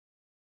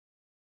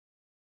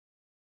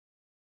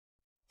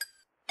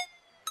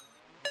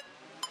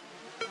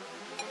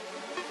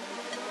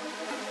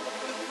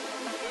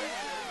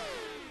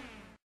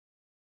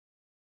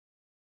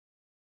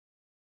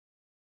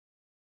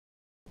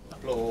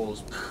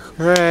fables.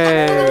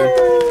 Hooray!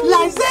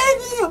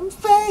 Lysanium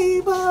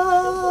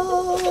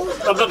fables!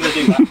 I'm not going to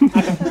do that.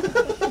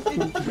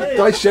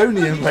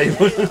 Dysonium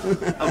fables.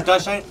 I'm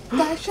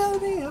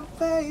Dysonium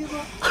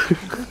fables.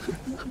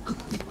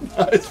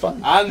 It's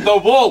fun. And the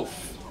wolf.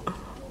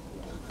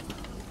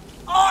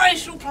 I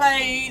shall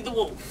play the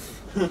wolf.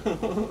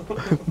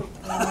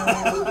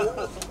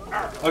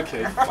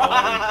 Okay,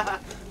 fine.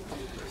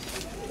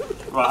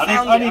 Right,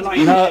 I need to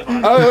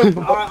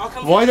be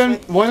Why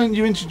don't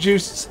you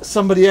introduce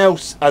somebody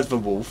else as the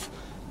wolf,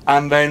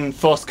 and then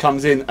Foss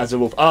comes in as a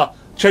wolf? Ah,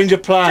 change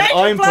of plan.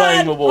 I'm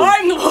playing the wolf.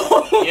 I'm the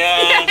wolf.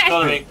 Yeah, it's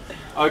got to be.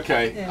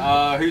 Okay,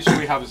 who should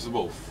we have as the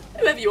wolf?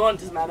 Whoever you want,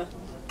 doesn't matter.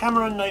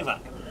 Cameron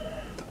Novak.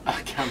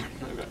 Cameron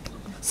Novak.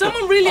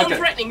 Someone really Okay.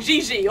 unthreatening,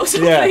 Gigi or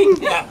something.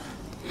 Yeah.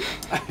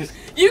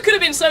 You could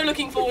have been so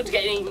looking forward to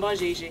getting eaten by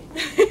Gigi.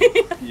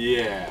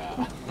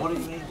 Yeah. What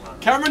do you mean?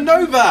 Cameron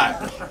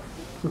Novak!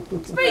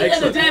 Speak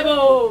of the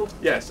devil!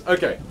 Yes,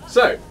 okay.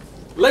 So,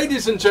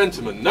 ladies and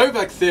gentlemen,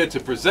 Novak Theatre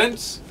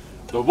presents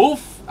The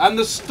Wolf and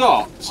the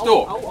Stork.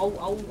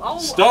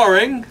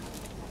 Starring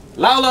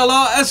La La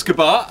La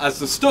Escobar as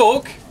the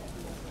Stork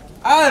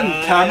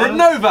and Cameron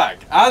Novak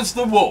as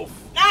the wolf.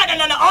 No,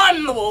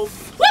 I'm the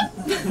wolf.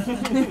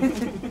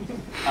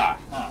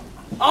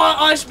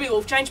 I should be the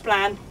wolf, change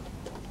plan.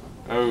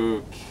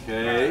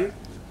 Okay.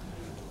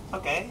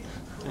 Okay.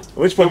 At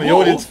which point the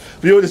audience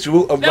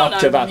will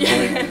erupt at that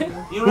point.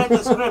 You read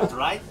the script,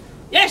 right?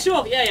 Yeah,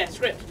 sure, yeah,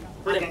 script.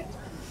 Brilliant.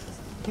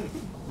 Okay.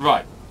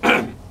 Right.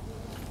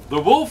 The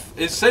wolf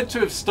is said to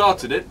have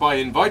started it by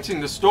inviting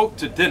the stork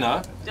to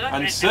dinner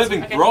and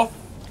serving broth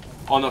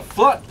on a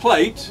flat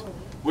plate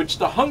which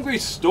the hungry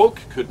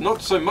stork could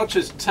not so much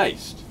as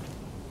taste.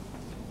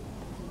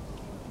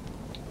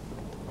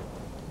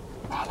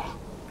 Lala,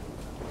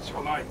 it's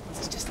your line.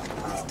 It's just like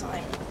last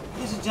time.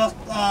 This is just,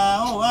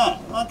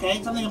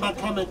 okay, something about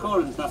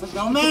Kamakura and stuff.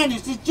 Oh man,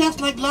 this is just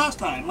like last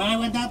time when I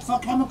went out for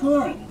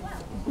Kamakura.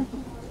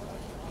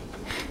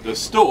 The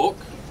stork,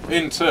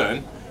 in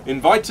turn,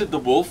 invited the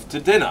wolf to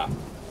dinner.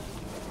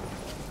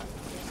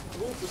 The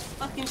wolf was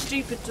fucking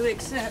stupid to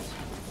accept.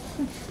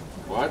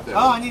 Right there.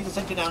 Oh, I need to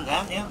sit you down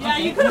there. Yeah, Yeah,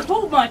 okay. you could have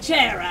pulled my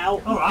chair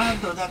out. All right,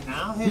 I'll do that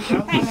now. Here you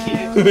go. Thank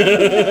you.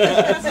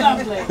 That's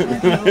lovely.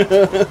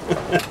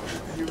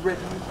 You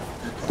ready?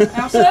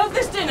 Now serve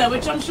this dinner,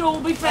 which I'm sure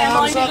will be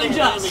fair-minded and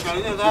just.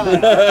 And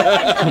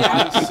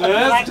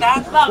Like served,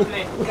 that.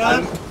 Lovely.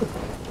 Good.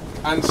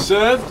 and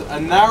served a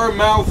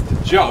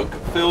narrow-mouthed jug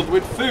filled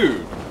with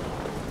food.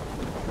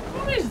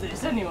 What is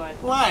this, anyway?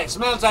 Why, it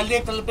smells a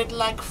little bit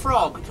like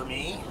frog to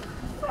me.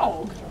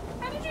 Frog?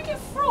 How did you get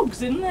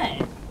frogs in there?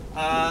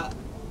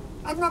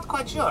 I'm not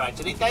quite sure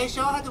actually. Are you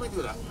sure? How do we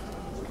do that?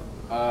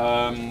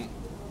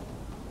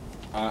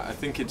 I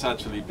think it's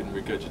actually been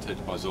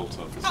regurgitated by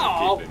Zoltar for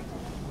Oh. safekeeping.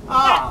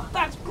 Ah,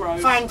 That's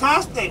gross.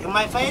 fantastic.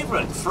 My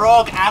favourite.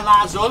 Frog a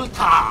la Zoltar.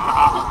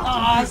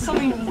 Ah, there's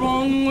something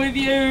wrong with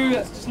you.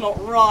 That's just not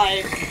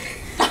right.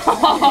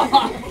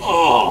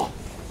 Oh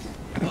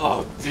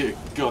dear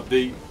God,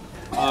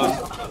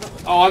 oh,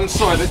 I'm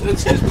sorry,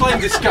 it's plain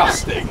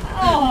disgusting.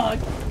 Oh,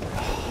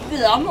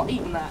 ugh, I'm not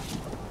eating that.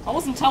 I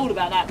wasn't told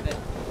about that bit.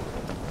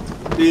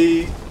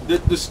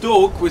 The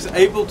stork was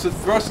able to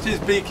thrust his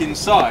beak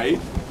inside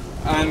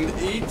and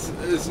eat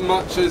as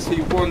much as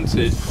he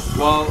wanted,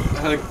 while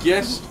her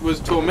guest was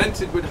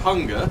tormented with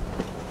hunger,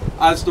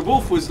 as the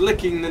wolf was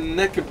licking the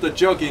neck of the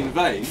jug in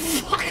vain.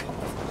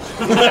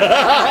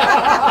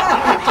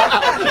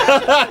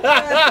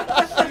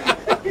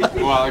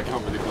 Well, I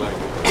can't really blame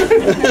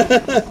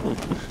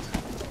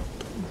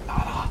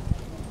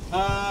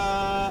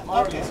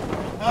Okay.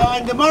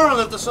 And the moral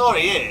of the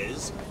story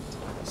is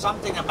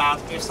something about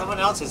if someone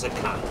else is a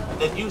cunt,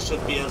 then you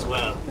should be as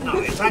well. No,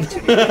 it's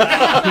actually.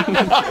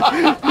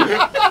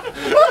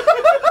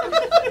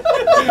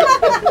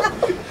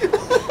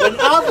 When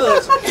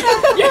others,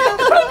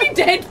 Don't be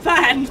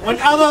deadpan. when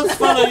others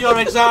follow your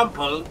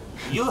example,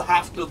 you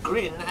have to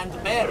grin and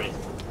bear it.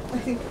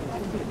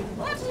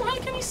 Well, that doesn't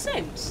make any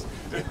sense.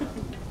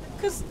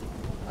 Because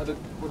what do you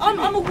I'm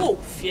a mean?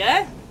 wolf,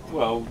 yeah?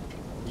 Well,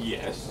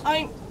 yes.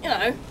 I'm,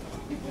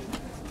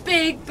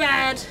 big,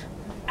 bad,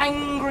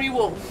 angry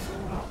wolf.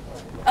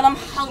 And I'm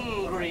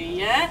hungry,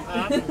 yeah?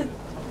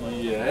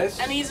 Yes.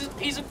 And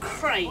he's a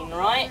crane,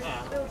 right?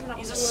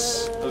 He's a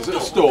Is it a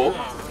stork?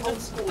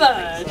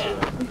 bird.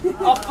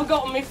 I've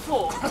forgotten my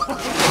fork.